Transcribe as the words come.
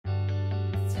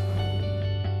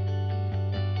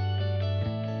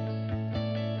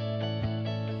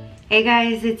Hey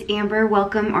guys, it's Amber.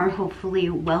 Welcome, or hopefully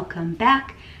welcome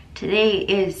back. Today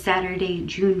is Saturday,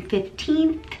 June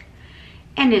 15th,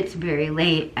 and it's very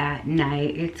late at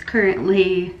night. It's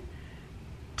currently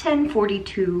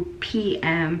 10:42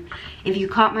 p.m. If you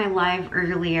caught my live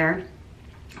earlier,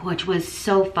 which was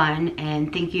so fun,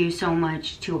 and thank you so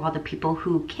much to all the people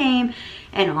who came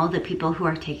and all the people who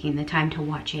are taking the time to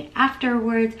watch it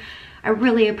afterwards. I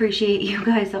really appreciate you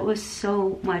guys. That was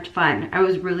so much fun. I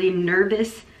was really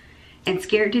nervous and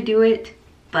scared to do it,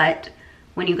 but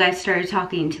when you guys started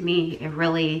talking to me, it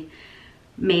really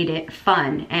made it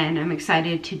fun, and I'm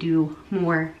excited to do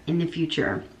more in the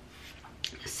future.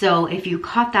 So if you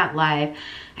caught that live,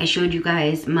 I showed you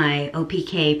guys my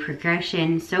OPK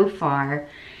progression so far,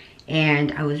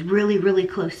 and I was really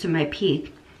close to my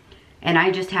peak. And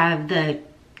I just have the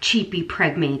cheapie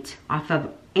Pregmates off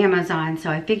of Amazon,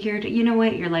 so I figured, you know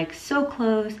what, you're like so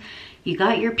close. You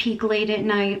got your peak late at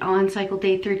night on cycle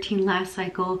day 13 last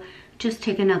cycle, just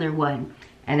take another one.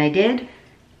 And I did,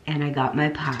 and I got my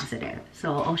positive.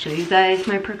 So I'll show you guys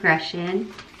my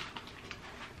progression.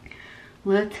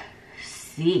 Let's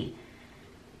see.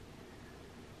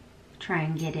 Try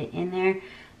and get it in there.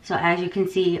 So as you can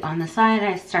see on the side,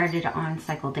 I started on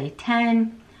cycle day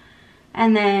 10.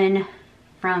 And then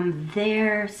from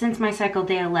there, since my cycle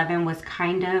day 11 was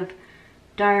kind of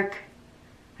dark,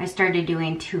 I started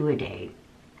doing 2 a day.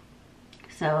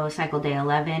 So cycle day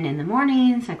 11 in the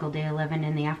morning, cycle day 11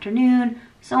 in the afternoon,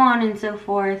 so on and so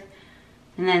forth.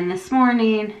 And then this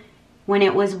morning, when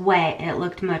it was wet, it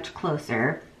looked much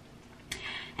closer.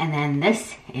 And then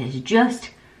this is just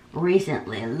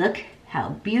recently. Look how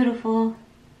beautiful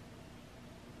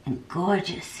and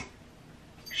gorgeous.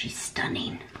 She's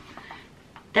stunning.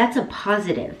 That's a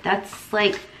positive. That's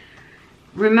like,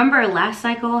 remember last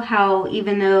cycle how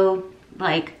even though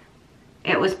like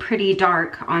it was pretty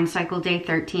dark on cycle day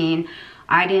 13,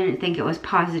 I didn't think it was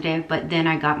positive, but then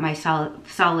I got my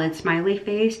solid smiley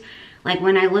face. Like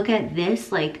when I look at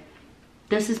this, like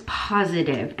this is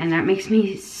positive, and that makes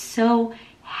me so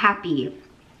happy.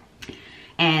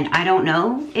 And I don't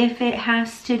know if it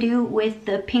has to do with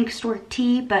the pink stork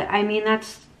tea, but I mean,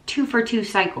 that's 2 for 2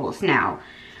 cycles now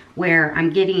where I'm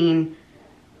getting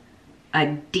a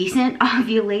decent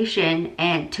ovulation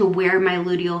and to where my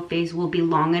luteal phase will be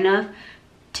long enough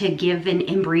to give an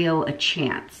embryo a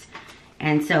chance.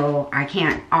 And so I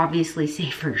can't obviously say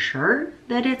for sure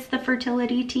that it's the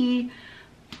fertility tea,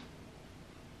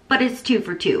 but it's 2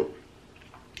 for 2.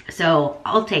 So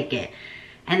I'll take it.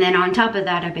 And then on top of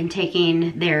that, I've been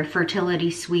taking their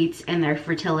fertility sweets and their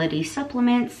fertility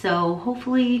supplements. So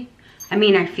hopefully, I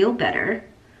mean, I feel better.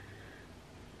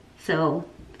 So,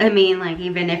 I mean, like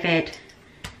even if it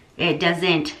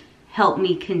doesn't help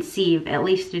me conceive, at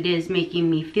least it is making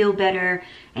me feel better,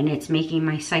 and it's making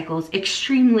my cycles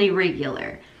extremely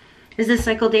regular. This is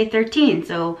cycle day 13,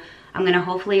 so I'm gonna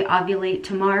hopefully ovulate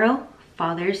tomorrow,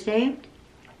 Father's Day,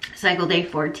 cycle day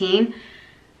 14,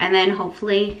 and then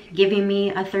hopefully giving me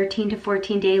a 13 to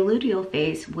 14 day luteal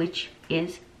phase, which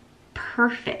is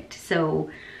perfect. So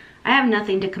I have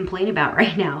nothing to complain about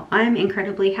right now. I'm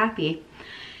incredibly happy.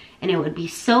 And it would be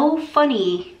so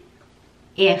funny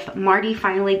if Marty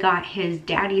finally got his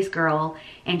daddy's girl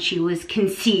and she was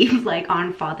conceived like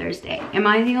on Father's Day. Am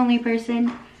I the only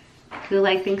person who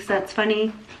like thinks that's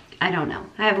funny? I don't know.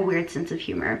 I have a weird sense of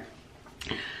humor.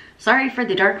 Sorry for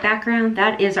the dark background.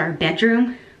 That is our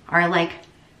bedroom. Our like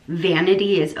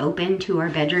vanity is open to our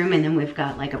bedroom, and then we've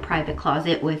got like a private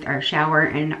closet with our shower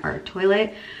and our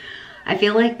toilet. I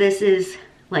feel like this is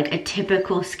like a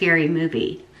typical scary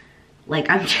movie.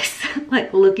 Like I'm just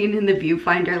like looking in the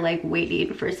viewfinder, like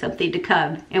waiting for something to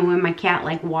come. And when my cat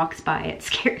like walks by, it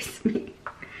scares me.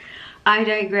 I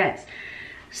digress.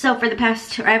 So for the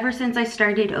past, ever since I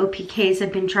started OPKs,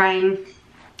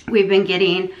 we've been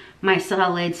getting my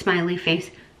solid smiley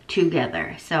face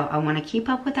together. So I want to keep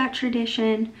up with that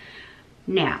tradition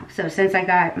now. So since I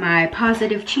got my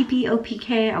positive cheapie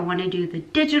OPK, I want to do the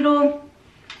digital.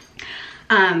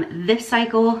 This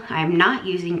cycle, I'm not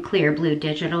using clear blue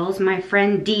digitals. My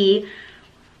friend Dee,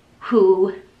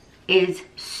 who is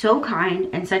so kind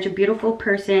and such a beautiful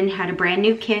person, had a brand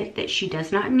new kit that she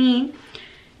does not need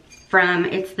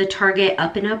it's the Target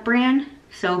Up and Up brand.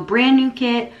 So brand new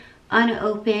kit,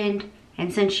 unopened,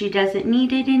 and since she doesn't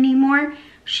need it anymore,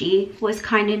 she was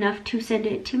kind enough to send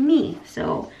it to me.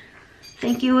 So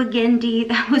thank you again, Dee.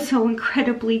 That was so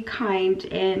incredibly kind.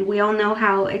 And we all know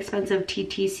how expensive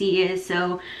TTC is.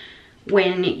 So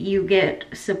when you get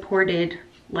supported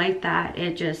like that,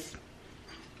 it just,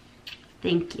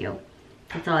 thank you.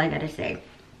 That's all I gotta say.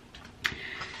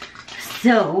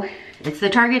 So it's the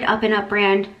Target Up and Up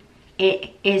brand.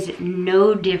 It is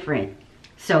no different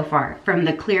so far from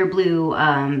the clear blue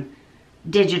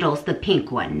digitals, the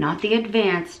pink one, not the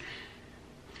advanced.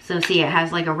 So see, it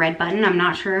has like a red button. I'm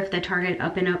not sure if the Target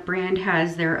Up and Up brand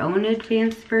has their own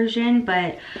advanced version,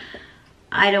 but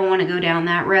I don't want to go down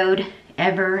that road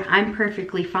ever. I'm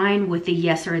perfectly fine with the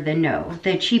yes or the no.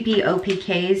 The cheapie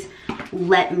OPKs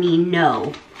let me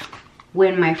know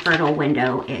when my fertile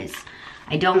window is.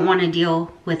 I don't want to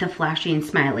deal with a flashing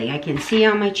smiley. I can see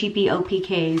on my cheapie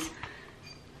OPKs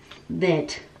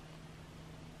that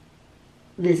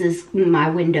this is my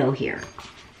window here.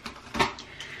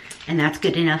 And that's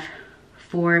good enough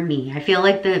for me. I feel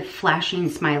like the flashing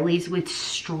smileys would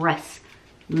stress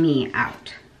me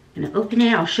out. I'm gonna open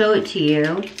it, I'll show it to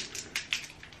you.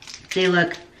 They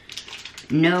look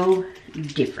no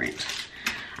different.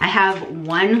 I have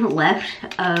one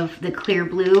left of the clear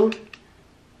blue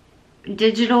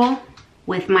digital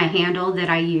with my handle that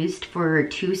I used for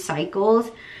 2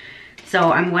 cycles.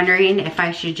 So I'm wondering if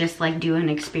I should just like do an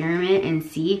experiment and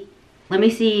see. Let me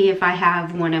see if I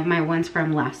have one of my ones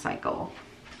from last cycle.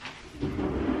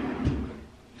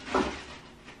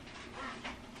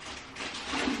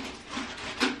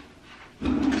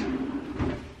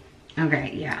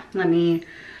 Okay, yeah, let me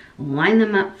line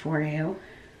them up for you.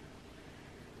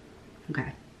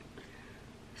 Okay,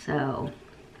 so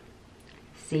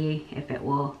see if it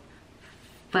will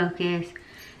focus.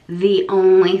 The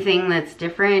only thing that's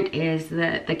different is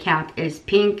that the cap is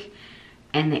pink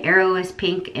and the arrow is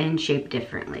pink and shaped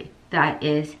differently. That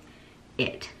is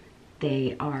it.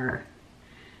 They are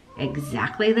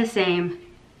exactly the same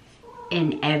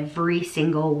in every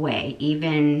single way,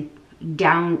 even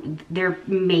down, they're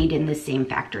made in the same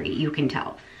factory, you can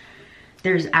tell.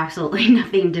 There's absolutely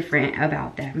nothing different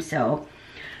about them. So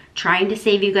trying to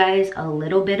save you guys a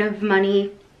little bit of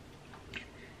money,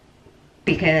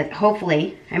 because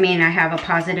hopefully, I mean, I have a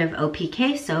positive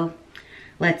OPK, so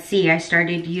let's see. I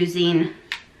started using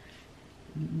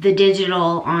the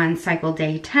digital on cycle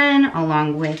day 10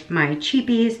 along with my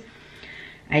cheapies.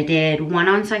 I did one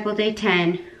on cycle day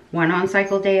 10, one on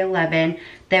cycle day 11.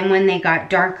 Then when they got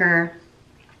darker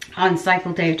on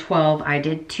cycle day 12, I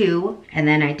did 2. And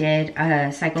then I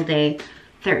did cycle day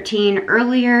 13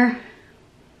 earlier,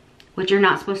 which you're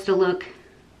not supposed to look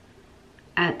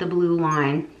at the blue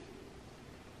line.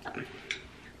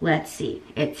 Let's see,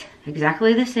 it's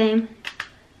exactly the same.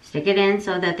 Stick it in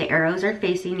so that the arrows are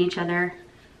facing each other.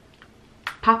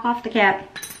 Pop off the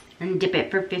cap and dip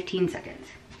it for 15 seconds.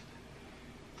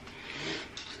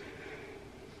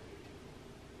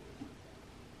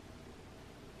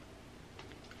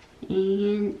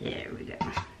 And there we go.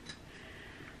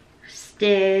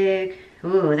 Stick.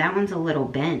 Ooh, that one's a little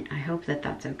bent. I hope that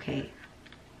that's okay.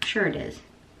 Sure it is.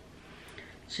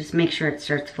 Let's just make sure it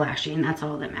starts flashing. That's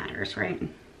all that matters, right?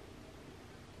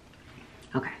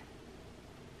 Okay.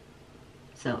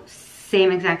 So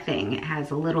same exact thing. It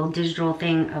has a little digital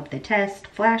thing of the test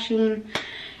flashing,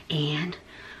 and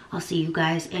I'll see you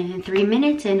guys in 3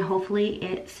 minutes, and hopefully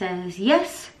it says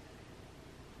yes.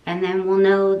 And then we'll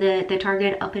know that the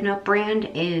Target Up and Up brand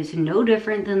is no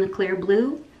different than the clear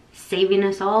blue, saving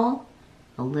us all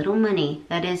a little money.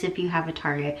 That is if you have a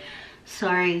Target.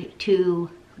 Sorry to,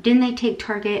 didn't they take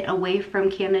Target away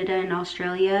from Canada and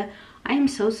Australia? I am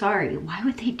so sorry. Why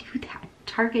would they do that?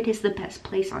 Target is the best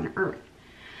place on earth.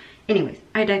 Anyways,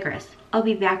 I digress. I'll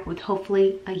be back with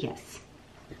hopefully a yes.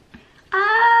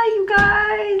 Ah, you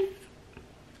guys.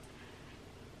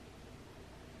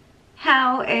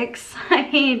 How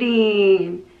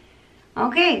exciting.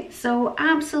 Okay, so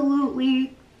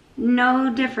absolutely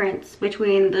no difference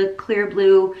between the clear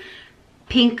blue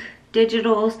pink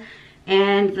digitals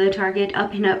and the Target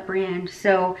Up and Up brand.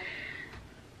 So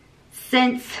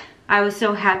since I was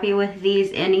so happy with these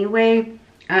anyway,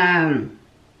 I'm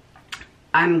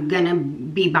gonna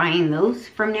be buying those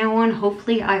from now on.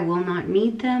 Hopefully I will not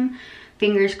need them,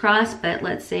 fingers crossed, but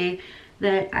let's say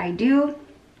that I do,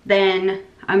 then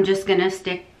I'm just gonna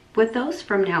stick with those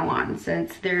from now on,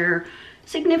 since they're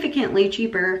significantly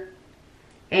cheaper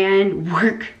and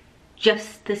work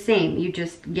just the same. You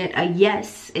just get a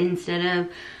yes instead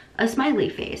of a smiley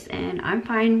face, and I'm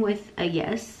fine with a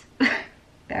yes.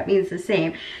 That means the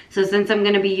same. So since I'm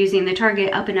gonna be using the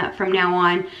Target Up and Up from now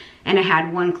on, and I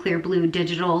had one clear blue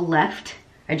digital left,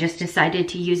 I just decided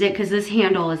to use it because this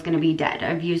handle is gonna be dead.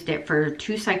 I've used it for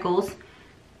 2 cycles,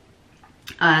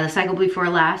 the cycle before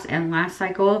last and last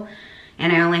cycle,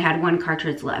 and I only had 1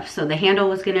 cartridge left. So the handle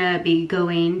was gonna be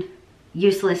going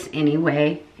useless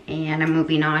anyway, and I'm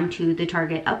moving on to the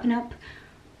Target Up and Up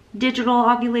digital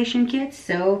ovulation kits.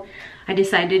 So I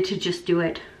decided to just do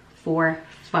it for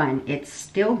fun. It's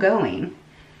still going,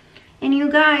 And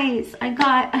you guys, I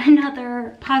got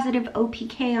another positive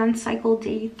OPK on cycle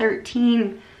day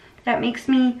 13. That makes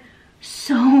me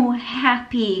so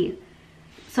happy.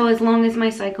 So as long as my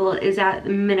cycle is at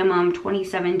minimum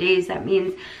 27 days, that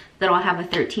means that I'll have a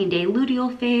 13-day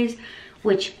luteal phase,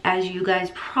 which, as you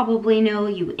guys probably know,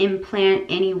 you implant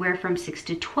anywhere from 6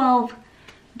 to 12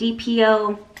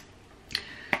 DPO.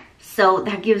 So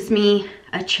that gives me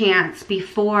a chance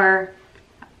before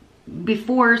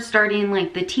starting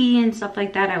like the T and stuff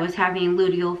like that. I was having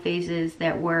luteal phases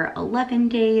that were 11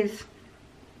 days,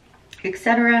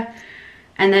 etc.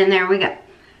 And then there we go.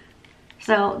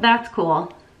 So that's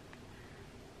cool.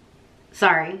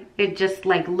 Sorry, it just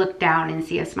like looked down and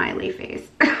see a smiley face.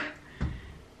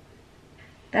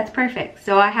 That's perfect.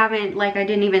 So I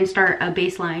didn't even start a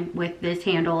baseline with this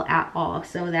handle at all.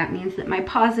 So that means that my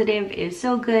positive is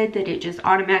so good that it just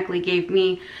automatically gave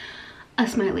me a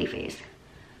smiley face.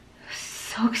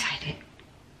 So excited.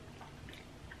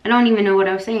 I don't even know what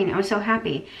I was saying. I was so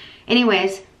happy.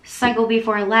 Anyways, cycle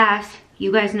before last,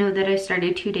 you guys know that I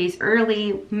started 2 days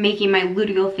early, making my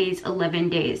luteal phase 11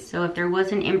 days. So if there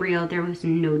was an embryo, there was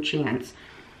no chance.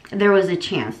 There was a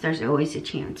chance. There's always a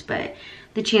chance, but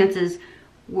the chances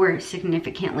were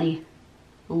significantly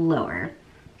lower.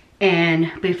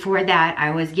 And before that, I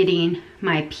was getting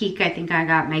my peak. I think I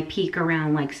got my peak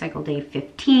around like cycle day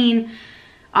 15,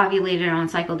 ovulated on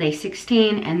cycle day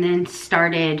 16, and then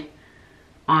started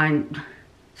on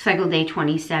cycle day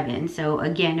 27. So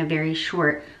again, a very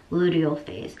short luteal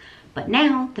phase. But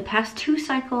now, the past 2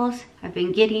 cycles, I've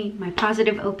been getting my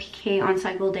positive OPK on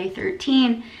cycle day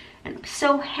 13, and I'm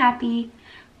so happy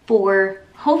for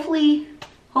hopefully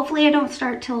I don't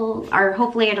start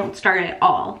hopefully I don't start at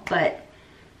all, but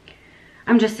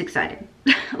I'm just excited.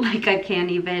 Like I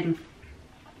can't even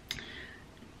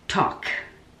talk.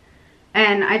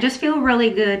 And I just feel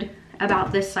really good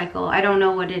about this cycle. I don't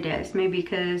know what it is. Maybe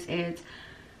because it's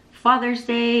Father's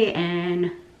Day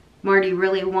and Marty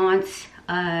really wants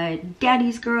a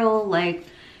daddy's girl, like,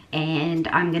 and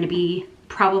I'm gonna be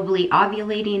probably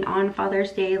ovulating on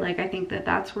Father's Day. Like, I think that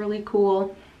that's really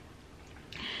cool.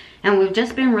 And we've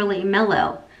just been really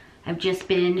mellow. I've just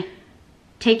been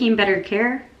taking better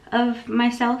care of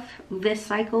myself this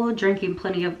cycle, drinking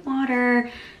plenty of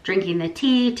water, drinking the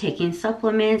tea, taking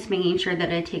supplements, making sure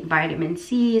that I take vitamin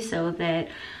C so that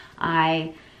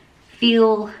I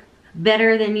feel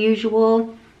better than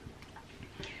usual.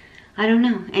 I don't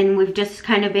know. And we've just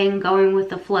kind of been going with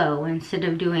the flow instead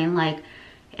of doing like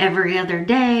every other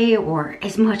day or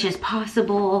as much as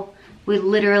possible. We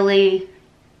literally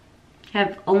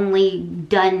have only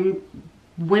done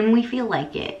when we feel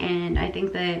like it. And I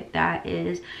think that that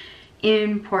is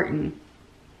important.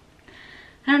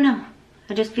 I don't know.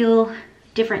 I just feel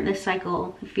different this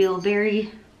cycle. I feel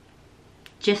very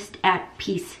just at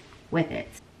peace with it.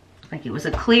 Like it was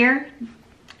a clear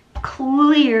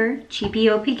cheapie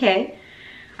OPK.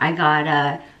 I got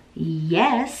a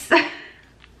yes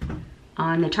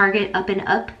on the Target Up and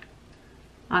Up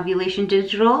Ovulation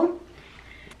Digital.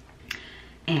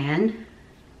 And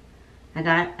I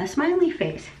got a smiley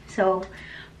face. So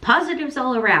positives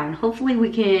all around. Hopefully we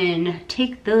can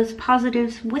take those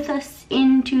positives with us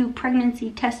into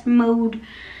pregnancy test mode.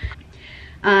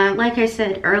 Like I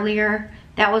said earlier,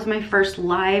 that was my first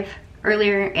live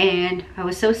earlier and I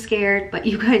was so scared, but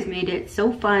you guys made it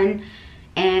so fun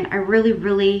and I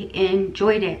really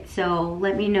enjoyed it. So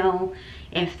let me know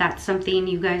if that's something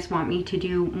you guys want me to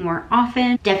do more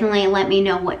often. Definitely let me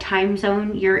know what time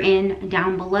zone you're in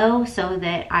down below so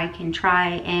that I can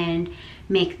try and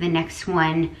make the next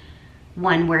one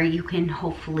where you can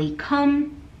hopefully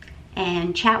come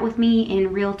and chat with me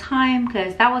in real time,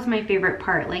 because that was my favorite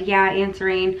part. Like, yeah,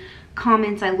 answering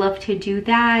comments, I love to do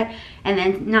that. And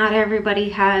then not everybody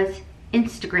has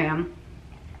Instagram,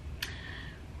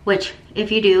 which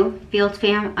if you do,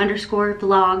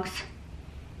 FieldsFamVlogs,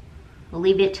 we'll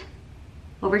leave it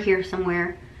over here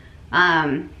somewhere.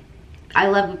 I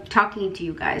love talking to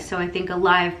you guys, so I think a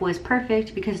live was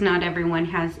perfect because not everyone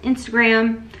has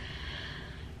Instagram.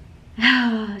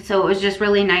 So it was just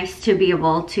really nice to be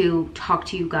able to talk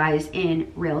to you guys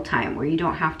in real time, where you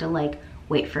don't have to like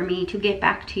wait for me to get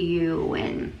back to you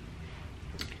and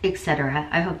etc.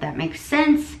 I hope that makes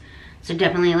sense. So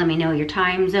definitely let me know your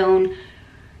time zone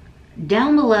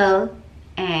down below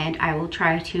and I will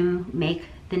try to make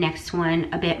the next one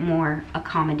a bit more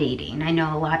accommodating. I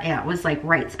know a lot, it was like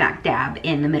right smack dab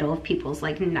in the middle of people's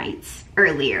like nights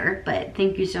earlier, but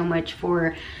thank you so much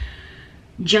for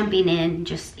jumping in,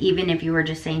 just even if you were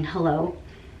just saying hello.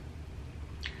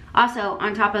 Also,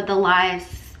 on top of the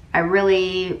lives,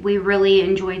 we really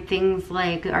enjoyed things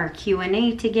like our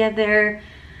Q&A together.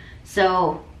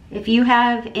 So if you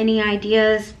have any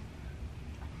ideas,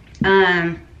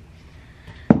 one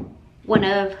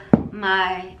of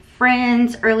my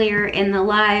friends earlier in the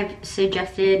live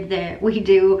suggested that we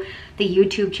do the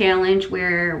YouTube challenge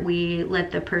where we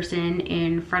let the person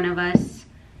in front of us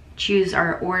choose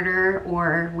our order,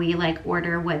 or we like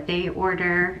order what they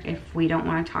order if we don't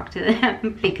want to talk to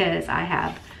them because I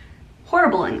have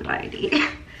horrible anxiety.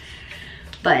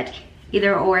 But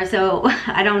either or, so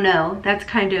I don't know. That's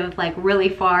kind of like really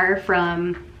far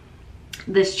from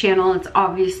this channel. It's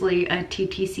obviously a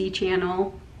TTC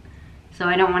channel, so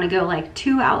I don't want to go like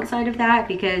too outside of that,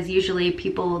 because usually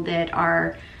people that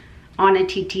are on a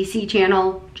TTC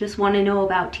channel just want to know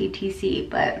about TTC.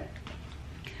 But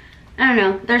I don't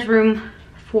know, there's room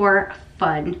for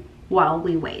fun while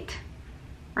we wait,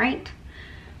 right?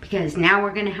 Because now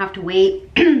we're gonna have to wait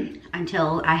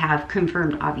until I have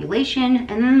confirmed ovulation,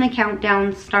 and then the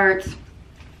countdown starts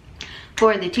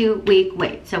for the 2-week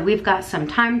wait. So we've got some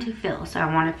time to fill. So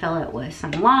I want to fill it with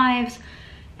some lives,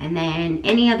 and then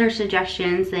any other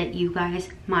suggestions that you guys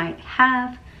might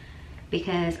have,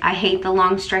 because I hate the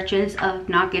long stretches of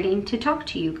not getting to talk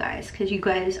to you guys, because you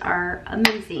guys are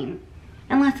amazing.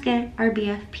 And let's get our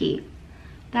BFP.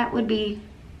 That would be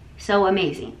so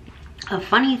amazing. A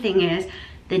funny thing is,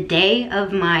 the day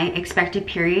of my expected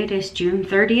period is June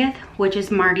 30th, which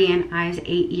is Marty and I's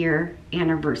 8-year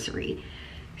anniversary.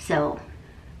 So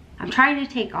I'm trying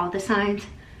to take all the signs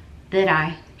that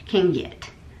I can get.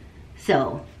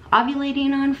 So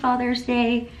ovulating on Father's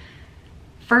Day,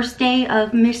 first day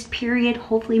of missed period,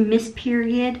 hopefully missed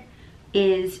period,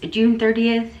 is June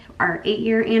 30th, our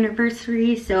 8-year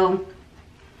anniversary. So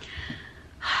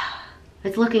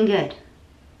it's looking good.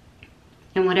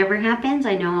 And whatever happens,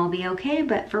 I know I'll be okay.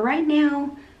 But for right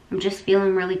now, I'm just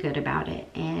feeling really good about it.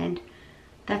 And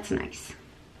that's nice.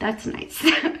 That's nice.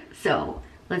 So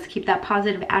let's keep that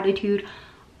positive attitude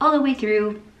all the way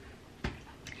through.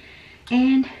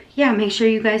 And yeah, make sure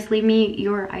you guys leave me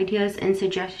your ideas and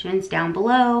suggestions down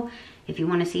below. If you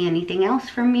want to see anything else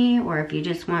from me, or if you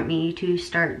just want me to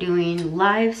start doing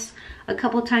lives a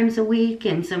couple times a week,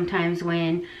 and sometimes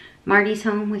when Marty's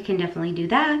home, we can definitely do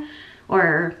that.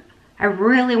 Or I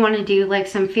really want to do like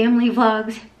some family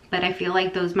vlogs, but I feel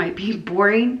like those might be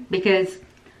boring because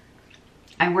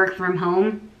I work from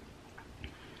home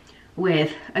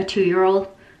with a 2-year-old.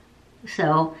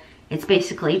 So it's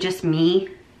basically just me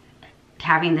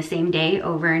having the same day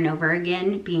over and over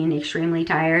again, being extremely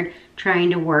tired,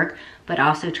 trying to work, but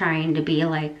also trying to be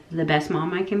like the best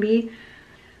mom I can be.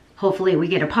 Hopefully we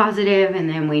get a positive, and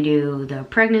then we do the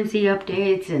pregnancy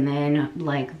updates, and then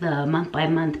like the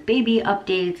month-by-month baby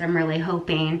updates. I'm really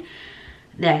hoping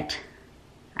that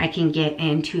I can get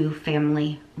into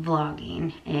family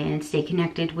vlogging and stay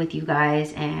connected with you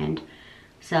guys. And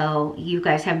so you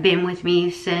guys have been with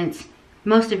me since,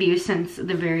 most of you since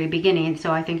the very beginning.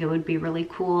 So I think it would be really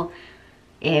cool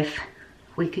if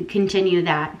we could continue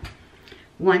that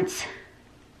once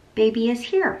baby is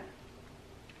here.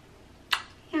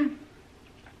 Yeah.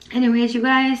 Anyways, you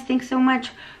guys, thanks so much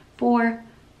for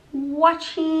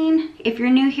watching. If you're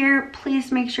new here,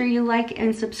 please make sure you like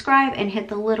and subscribe and hit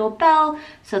the little bell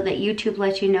so that YouTube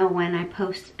lets you know when I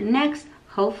post next.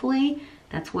 Hopefully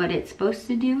that's what it's supposed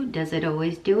to do. Does it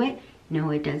always do it? No,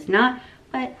 it does not.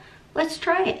 But let's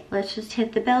try it. Let's just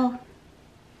hit the bell.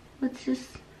 Let's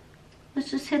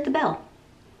just hit the bell.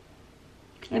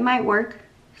 It might work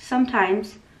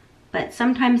sometimes, but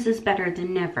sometimes is better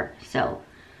than never. So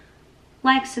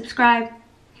like, subscribe,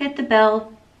 hit the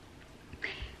bell,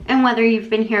 and whether you've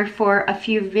been here for a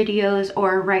few videos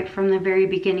or right from the very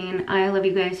beginning, I love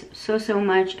you guys so, so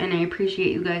much, and I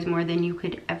appreciate you guys more than you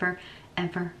could ever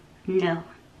know.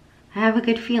 I have a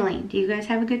good feeling. Do you guys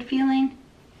have a good feeling?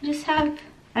 I just have,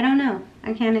 I don't know.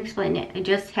 I can't explain it. I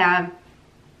just have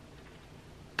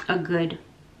a good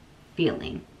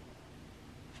feeling.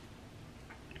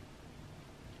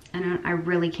 And I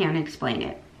really can't explain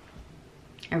it.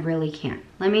 I really can't.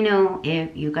 Let me know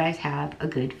if you guys have a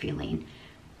good feeling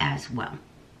as well.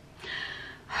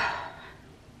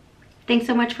 Thanks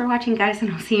so much for watching, guys,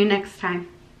 and I'll see you next time.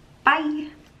 Bye.